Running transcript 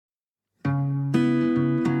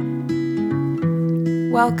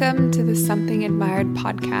Welcome to the Something Admired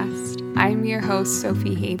podcast. I'm your host,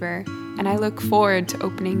 Sophie Haber, and I look forward to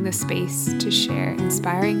opening the space to share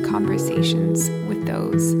inspiring conversations with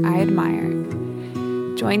those I admire.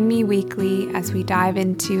 Join me weekly as we dive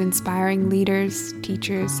into inspiring leaders,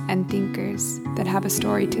 teachers, and thinkers that have a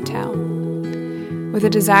story to tell. With a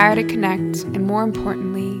desire to connect, and more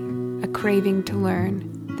importantly, a craving to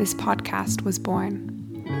learn, this podcast was born.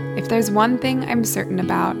 If there's one thing I'm certain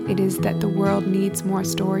about, it is that the world needs more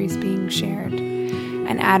stories being shared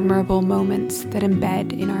and admirable moments that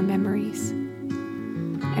embed in our memories.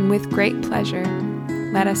 And with great pleasure,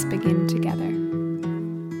 let us begin together.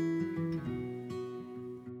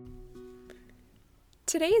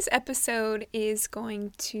 Today's episode is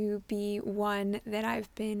going to be one that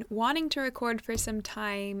I've been wanting to record for some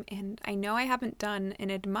time, and I know I haven't done an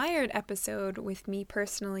admired episode with me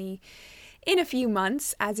personally in a few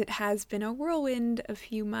months, as it has been a whirlwind of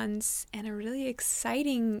few months and a really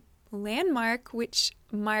exciting landmark, which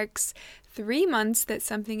marks 3 months that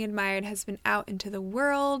Something Admired has been out into the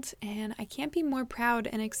world, and I can't be more proud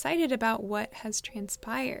and excited about what has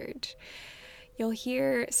transpired. You'll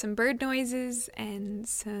hear some bird noises and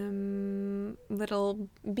some little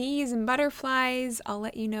bees and butterflies. I'll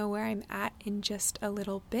let you know where I'm at in just a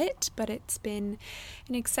little bit, but it's been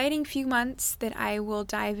an exciting few months that I will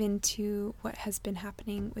dive into what has been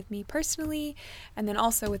happening with me personally and then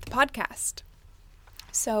also with the podcast.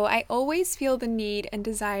 So I always feel the need and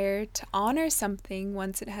desire to honor something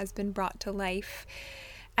once it has been brought to life,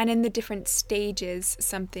 and in the different stages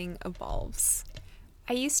something evolves.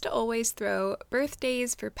 I used to always throw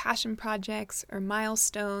birthdays for passion projects or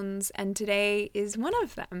milestones, and today is one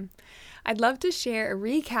of them. I'd love to share a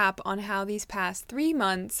recap on how these past 3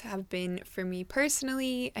 months have been for me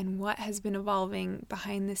personally and what has been evolving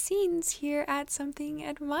behind the scenes here at Something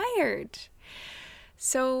Admired.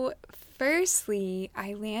 So firstly,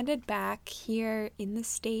 I landed back here in the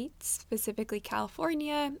States, specifically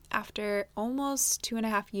California, after almost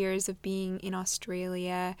 2.5 years of being in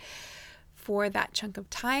Australia. For that chunk of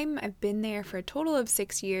time, I've been there for a total of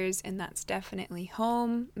 6 years, and that's definitely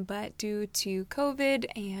home. But due to COVID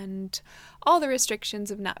and all the restrictions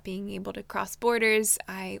of not being able to cross borders,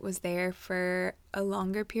 I was there for a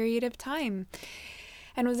longer period of time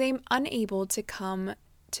and was unable to come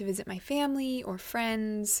to visit my family or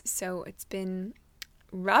friends. So it's been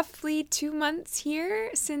roughly 2 months here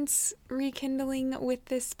since rekindling with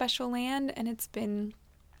this special land, and it's been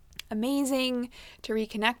amazing to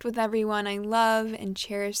reconnect with everyone I love and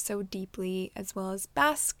cherish so deeply, as well as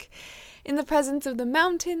bask in the presence of the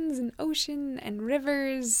mountains and ocean and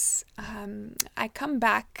rivers. I come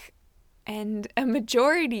back and a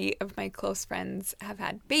majority of my close friends have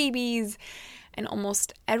had babies, and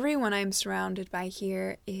almost everyone I'm surrounded by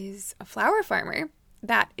here is a flower farmer.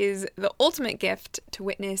 That is the ultimate gift to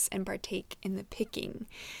witness and partake in the picking.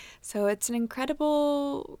 So it's an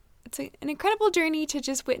incredible journey to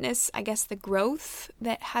just witness, I guess, the growth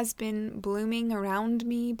that has been blooming around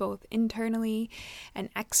me, both internally and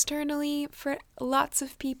externally for lots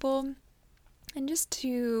of people. And just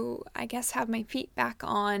to, I guess, have my feet back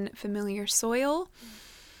on familiar soil.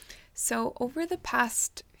 So over the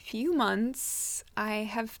past few months, my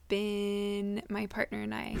partner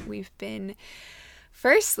and I,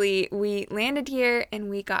 firstly, we landed here and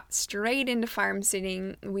we got straight into farm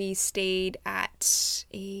sitting. We stayed at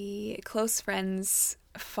a close friend's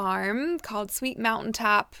farm called Sweet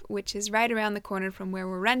Mountaintop, which is right around the corner from where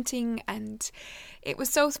we're renting, and it was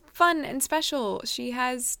so fun and special. She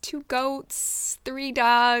has 2 goats, 3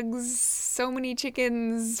 dogs, so many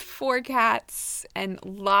chickens, 4 cats, and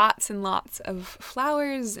lots of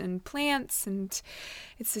flowers and plants, and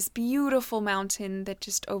it's this beautiful mountain that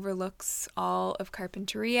just overlooks all of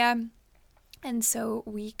Carpinteria. And so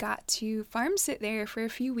we got to farm sit there for a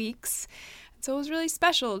few weeks. And so it was really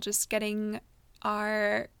special just getting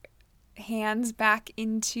our hands back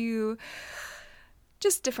into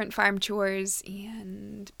just different farm chores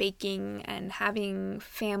and baking and having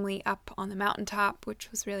family up on the mountaintop, which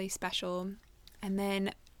was really special. And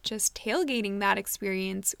then just tailgating that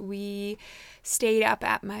experience, we stayed up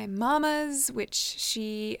at my mama's, which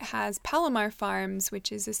she has Palomar Farms,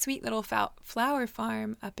 which is a sweet little flower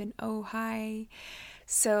farm up in Ojai.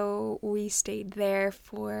 So we stayed there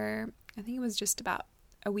for, I think it was just about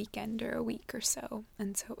a weekend or a week or so.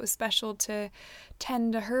 And so it was special to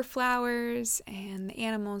tend to her flowers and the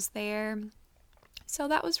animals there. So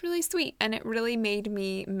that was really sweet, and it really made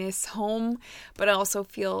me miss home, but also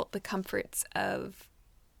feel the comforts of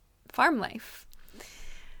farm life.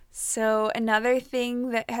 So another thing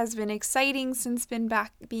that has been exciting since being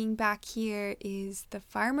back here is the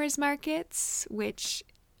farmers markets, which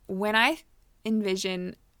when I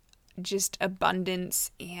envision just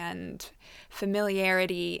abundance and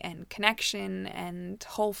familiarity and connection and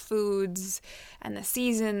Whole Foods and the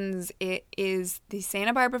seasons, it is the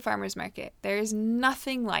Santa Barbara Farmers Market. There is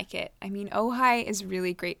nothing like it. I mean, Ojai is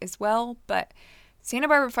really great as well, but Santa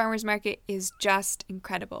Barbara Farmers Market is just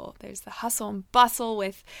incredible. There's the hustle and bustle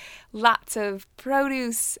with lots of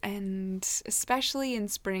produce, and especially in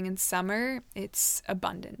spring and summer, it's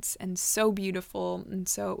abundance and so beautiful. And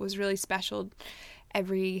so it was really special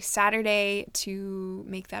every Saturday to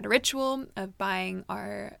make that a ritual of buying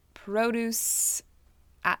our produce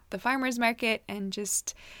at the farmers market and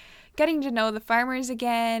just getting to know the farmers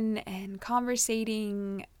again and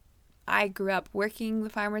conversating. I grew up working the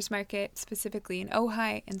farmers market, specifically in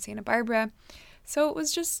Ojai and Santa Barbara, so it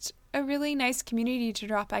was just a really nice community to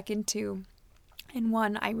drop back into, and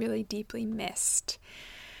one I really deeply missed.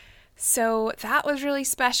 So that was really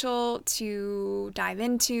special to dive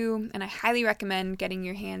into, and I highly recommend getting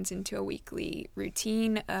your hands into a weekly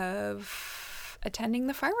routine of attending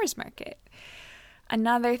the farmers market.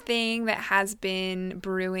 Another thing that has been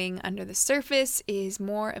brewing under the surface is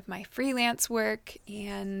more of my freelance work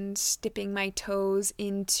and dipping my toes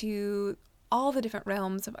into all the different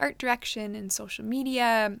realms of art direction and social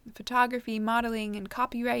media, photography, modeling, and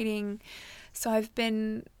copywriting. So I've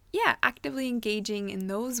been actively engaging in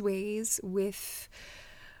those ways with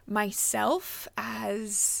myself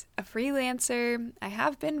as a freelancer. I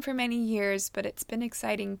have been for many years, but it's been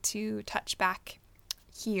exciting to touch back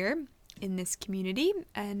here in this community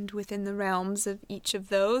and within the realms of each of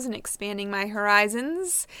those and expanding my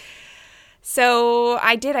horizons. So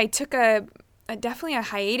I took definitely a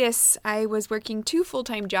hiatus. I was working 2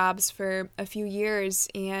 full-time jobs for a few years,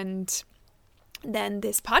 and then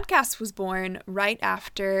this podcast was born right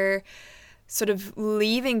after sort of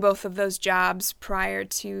leaving both of those jobs prior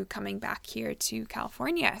to coming back here to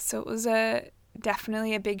California. So it was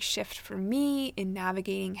definitely a big shift for me in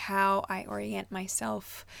navigating how I orient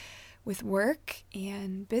myself with work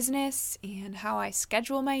and business and how I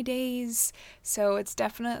schedule my days. So it's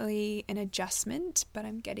definitely an adjustment, but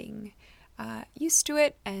I'm getting used to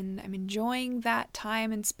it, and I'm enjoying that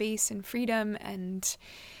time and space and freedom, and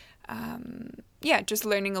just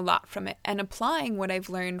learning a lot from it and applying what I've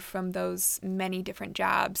learned from those many different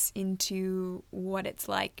jobs into what it's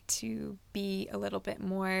like to be a little bit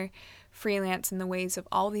more freelance in the ways of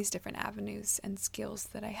all these different avenues and skills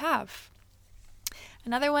that I have.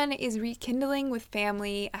 Another one is rekindling with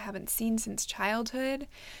family I haven't seen since childhood.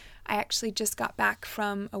 I actually just got back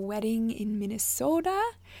from a wedding in Minnesota,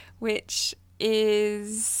 which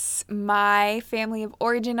is my family of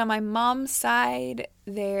origin on my mom's side.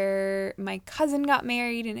 My cousin got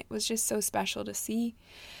married, and it was just so special to see.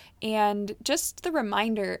 And just the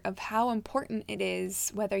reminder of how important it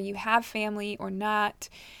is, whether you have family or not,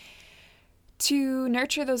 to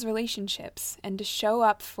nurture those relationships and to show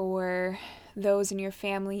up for those in your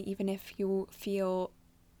family, even if you feel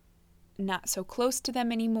not so close to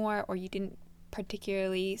them anymore, or you didn't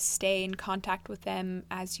particularly stay in contact with them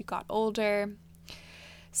as you got older.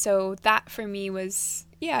 So that for me was,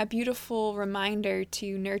 a beautiful reminder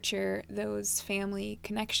to nurture those family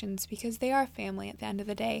connections, because they are family at the end of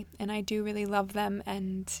the day, and I do really love them,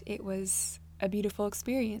 and it was a beautiful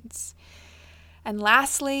experience. And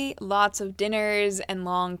lastly, lots of dinners and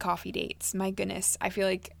long coffee dates. My goodness, I feel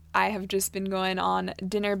like I have just been going on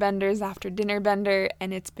dinner benders after dinner bender,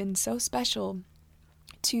 and it's been so special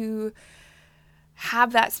to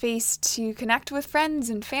have that space to connect with friends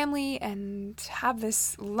and family and have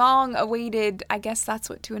this long-awaited, I guess that's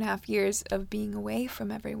what 2.5 years of being away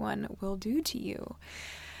from everyone will do to you.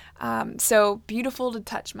 So beautiful to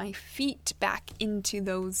touch my feet back into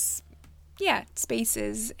those,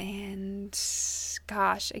 spaces. And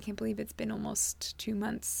gosh, I can't believe it's been almost 2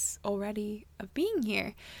 months already of being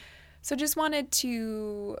here. So just wanted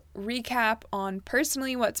to recap on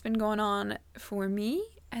personally what's been going on for me.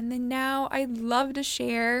 And then now I'd love to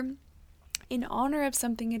share, in honor of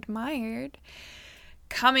something admired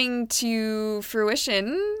coming to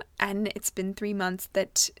fruition, and it's been 3 months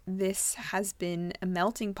that this has been a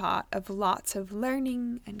melting pot of lots of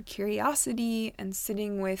learning and curiosity and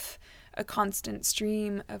sitting with a constant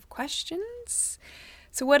stream of questions.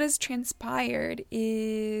 So what has transpired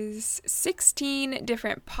is 16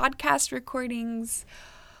 different podcast recordings,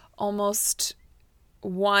 almost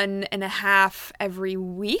 1.5 every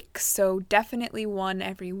week, so definitely 1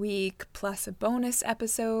 every week, plus a bonus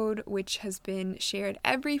episode, which has been shared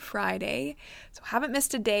every Friday. So haven't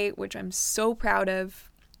missed a day, which I'm so proud of,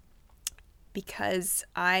 because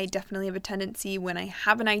I definitely have a tendency when I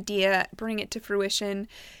have an idea, bring it to fruition,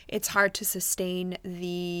 it's hard to sustain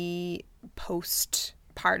the post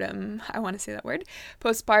postpartum, I want to say that word,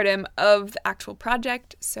 postpartum of the actual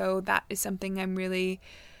project. So that is something I'm really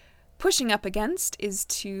pushing up against, is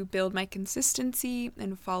to build my consistency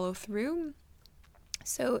and follow through.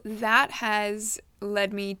 So that has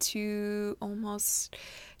led me to almost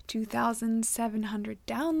 2,700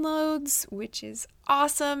 downloads, which is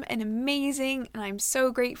awesome and amazing. And I'm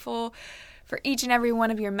so grateful for each and every one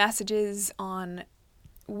of your messages on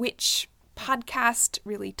which podcast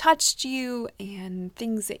really touched you and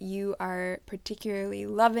things that you are particularly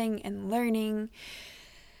loving and learning.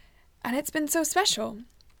 And it's been so special.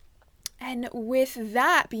 And with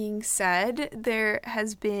that being said, there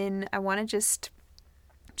has been, I want to just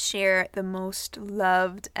share the most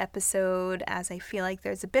loved episode, as I feel like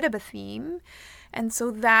there's a bit of a theme. And so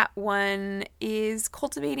that one is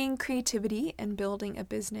cultivating creativity and building a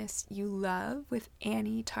business you love with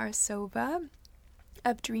Annie Tarasova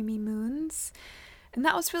of Dreamy Moons. And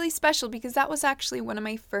that was really special because that was actually one of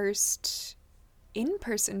my first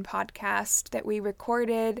in-person podcasts that we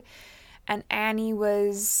recorded. And Annie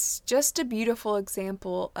was just a beautiful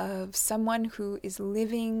example of someone who is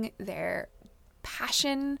living their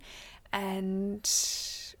passion and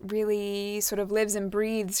really sort of lives and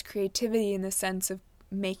breathes creativity in the sense of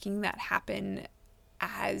making that happen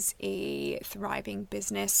as a thriving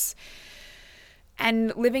business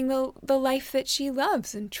and living the life that she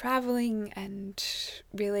loves and traveling and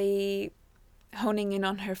really honing in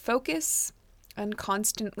on her focus and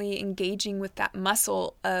constantly engaging with that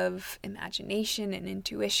muscle of imagination and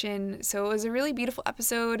intuition. So it was a really beautiful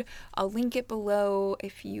episode. I'll link it below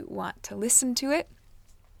if you want to listen to it.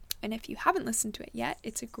 And if you haven't listened to it yet,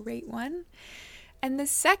 it's a great one. And the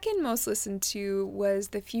second most listened to was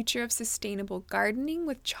The Future of Sustainable Gardening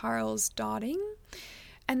with Charles Dotting.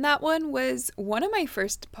 And that one was one of my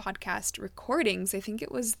first podcast recordings. I think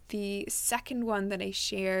it was the second one that I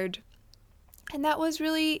shared. And that was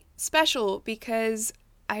really special because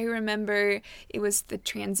I remember it was the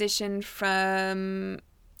transition from,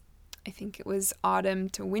 I think it was autumn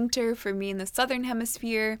to winter for me in the Southern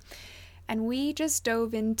Hemisphere. And we just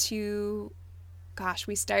dove into,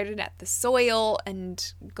 we started at the soil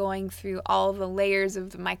and going through all the layers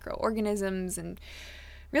of the microorganisms and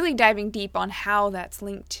really diving deep on how that's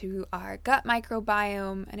linked to our gut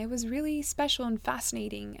microbiome. And it was really special and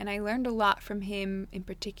fascinating. And I learned a lot from him in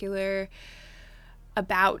particular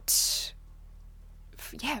about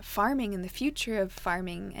farming and the future of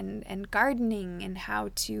farming and gardening and how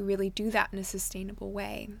to really do that in a sustainable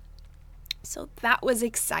way. So that was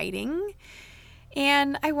exciting.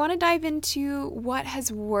 And I want to dive into what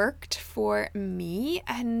has worked for me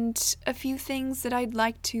and a few things that I'd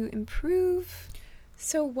like to improve.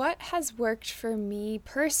 So what has worked for me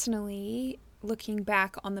personally, looking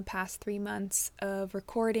back on the past 3 months of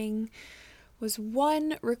recording, was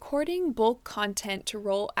one, recording bulk content to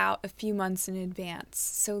roll out a few months in advance.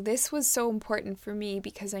 So this was so important for me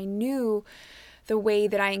because I knew the way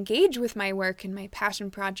that I engage with my work and my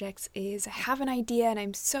passion projects is I have an idea and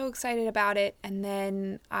I'm so excited about it, and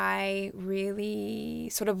then I really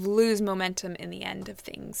sort of lose momentum in the end of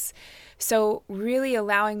things. So really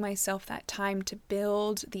allowing myself that time to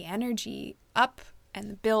build the energy up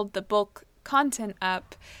and build the bulk content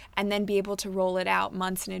up and then be able to roll it out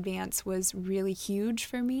months in advance was really huge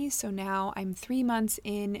for me. So now I'm 3 months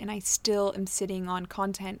in and I still am sitting on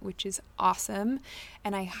content, which is awesome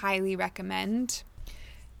and I highly recommend.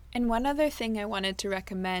 And one other thing I wanted to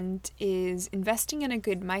recommend is investing in a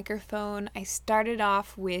good microphone. I started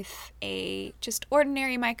off with a just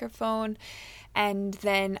ordinary microphone, and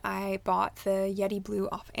then I bought the Yeti Blue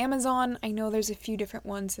off Amazon. I know there's a few different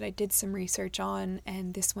ones that I did some research on,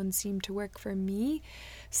 and this one seemed to work for me.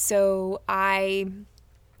 So I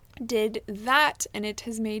did that, and it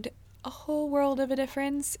has made a whole world of a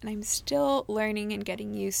difference, and I'm still learning and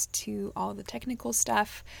getting used to all the technical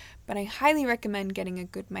stuff, but I highly recommend getting a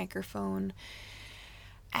good microphone.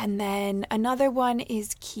 And then another one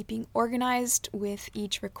is keeping organized with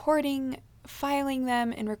each recording, filing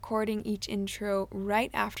them and recording each intro right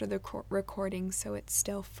after the recording so it's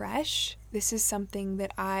still fresh. This is something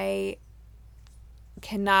that I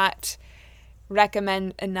cannot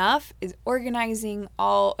recommend enough, is organizing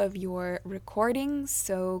all of your recordings.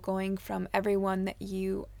 So going from everyone that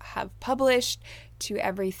you have published to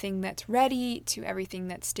everything that's ready to everything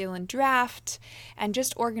that's still in draft, and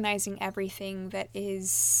just organizing everything that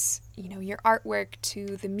is, your artwork,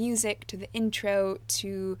 to the music, to the intro,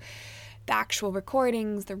 to the actual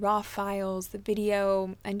recordings, the raw files, the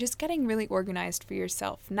video, and just getting really organized for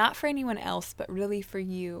yourself, not for anyone else, but really for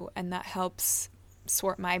you. And that helps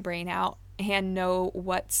sort my brain out and know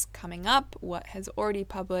what's coming up, what has already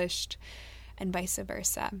published, and vice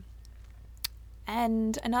versa.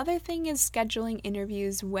 And another thing is scheduling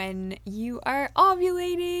interviews when you are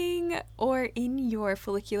ovulating or in your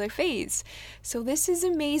follicular phase. So this is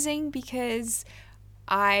amazing because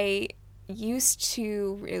I used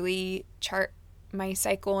to really chart my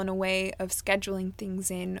cycle in a way of scheduling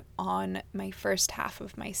things in on my first half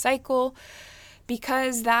of my cycle,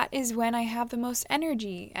 because that is when I have the most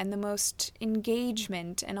energy and the most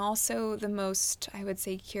engagement and also the most, I would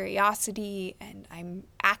say, curiosity, and I'm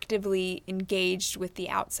actively engaged with the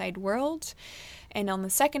outside world. And on the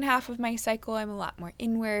second half of my cycle, I'm a lot more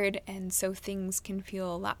inward, and so things can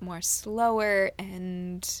feel a lot more slower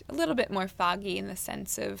and a little bit more foggy in the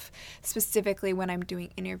sense of specifically when I'm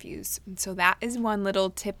doing interviews. And so that is one little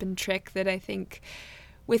tip and trick that I think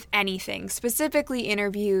with anything, specifically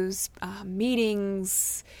interviews,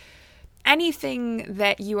 meetings, anything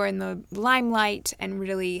that you are in the limelight and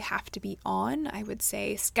really have to be on, I would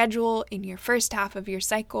say schedule in your first half of your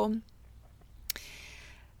cycle.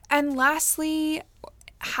 And lastly,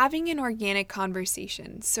 having an organic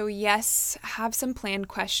conversation. So yes, have some planned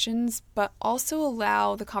questions, but also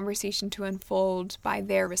allow the conversation to unfold by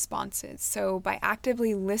their responses. So by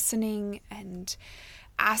actively listening and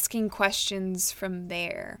asking questions from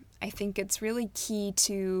there, I think it's really key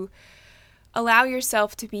to allow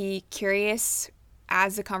yourself to be curious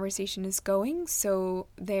as the conversation is going. So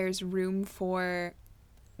there's room for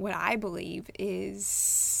what I believe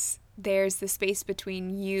is there's the space between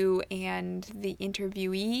you and the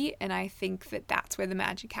interviewee, and I think that that's where the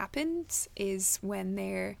magic happens, is when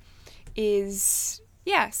there is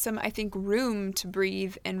some, I think, room to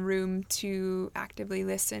breathe and room to actively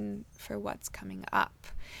listen for what's coming up,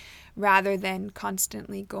 rather than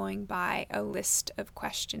constantly going by a list of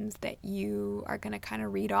questions that you are going to kind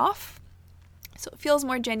of read off. So it feels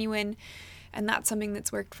more genuine, and that's something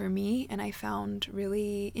that's worked for me and I found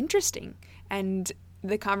really interesting. And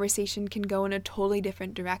the conversation can go in a totally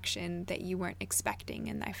different direction that you weren't expecting,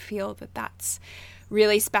 and I feel that that's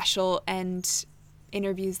really special and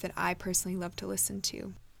interviews that I personally love to listen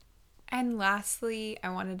to. And lastly, I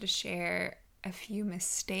wanted to share a few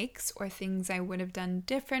mistakes or things I would have done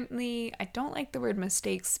differently. I don't like the word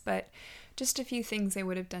mistakes, but just a few things I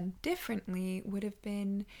would have done differently would have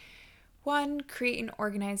been: 1, create an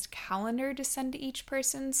organized calendar to send to each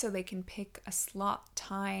person so they can pick a slot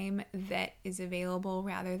time that is available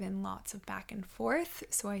rather than lots of back and forth.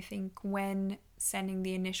 So I think when sending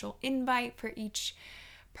the initial invite for each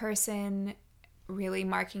person, really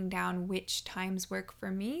marking down which times work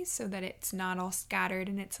for me so that it's not all scattered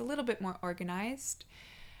and it's a little bit more organized.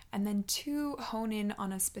 And then 2, hone in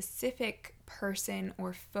on a specific person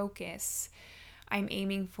or focus I'm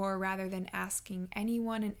aiming for rather than asking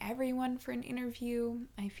anyone and everyone for an interview.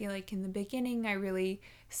 I feel like in the beginning I really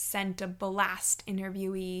sent a blast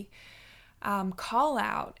interviewee call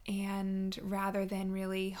out, and rather than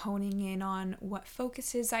really honing in on what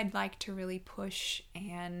focuses I'd like to really push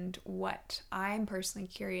and what I'm personally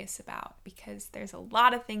curious about, because there's a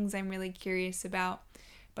lot of things I'm really curious about,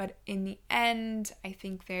 but in the end I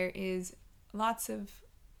think there is lots of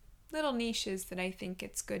little niches that I think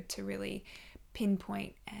it's good to really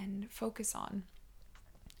pinpoint and focus on.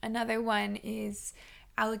 Another one is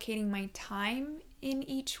allocating my time in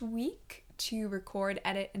each week to record,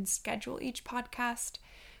 edit, and schedule each podcast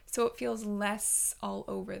so it feels less all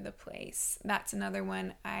over the place. That's another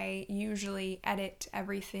one. I usually edit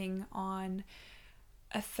everything on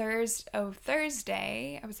a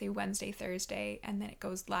Thursday, I would say Wednesday, Thursday, and then it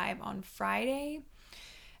goes live on Friday.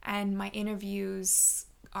 And my interviews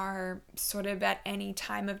are sort of at any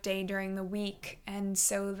time of day during the week, and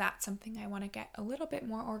so that's something I want to get a little bit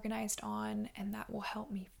more organized on, and that will help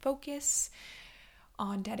me focus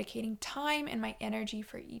on dedicating time and my energy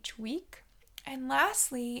for each week. And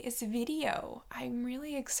lastly is video. I'm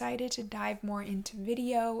really excited to dive more into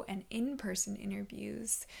video and in-person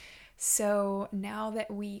interviews. So now that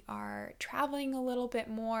we are traveling a little bit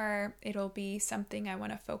more, it'll be something I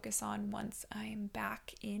want to focus on once I'm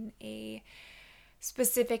back in a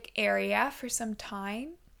specific area for some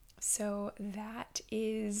time. So that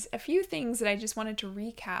is a few things that I just wanted to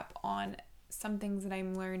recap on, some things that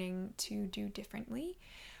I'm learning to do differently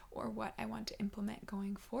or what I want to implement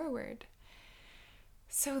going forward.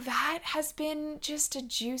 So that has been just a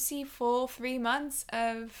juicy full 3 months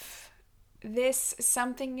of this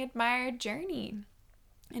Something Admired journey.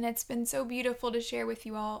 And it's been so beautiful to share with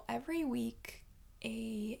you all every week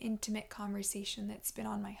a intimate conversation that's been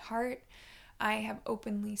on my heart. I have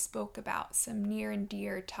openly spoke about some near and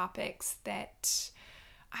dear topics that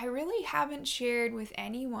I really haven't shared with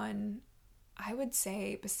anyone, I would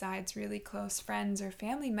say, besides really close friends or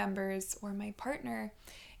family members or my partner.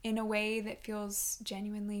 in a way that feels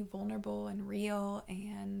genuinely vulnerable and real,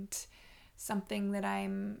 and something that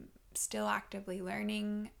I'm still actively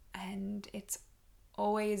learning. And it's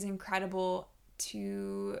always incredible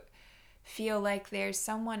to feel like there's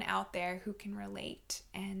someone out there who can relate.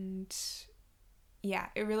 And yeah,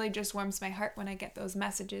 it really just warms my heart when I get those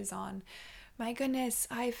messages on, my goodness,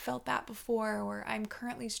 I've felt that before, or I'm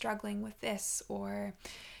currently struggling with this, or,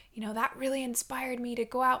 that really inspired me to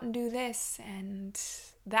go out and do this. And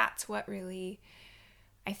that's what really,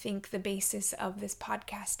 I think, the basis of this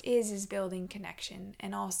podcast is building connection,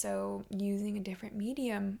 and also using a different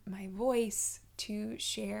medium, my voice, to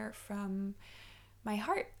share from my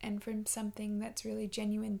heart and from something that's really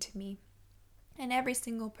genuine to me. And every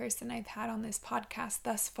single person I've had on this podcast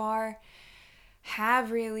thus far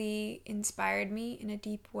have really inspired me in a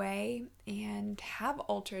deep way and have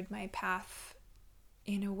altered my path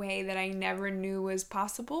in a way that I never knew was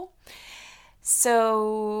possible.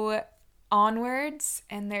 So onwards,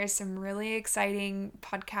 and there's some really exciting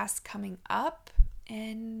podcasts coming up.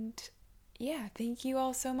 And yeah, thank you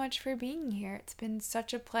all so much for being here. It's been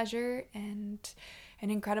such a pleasure and an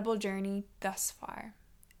incredible journey thus far.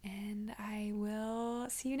 And I will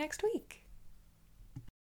see you next week.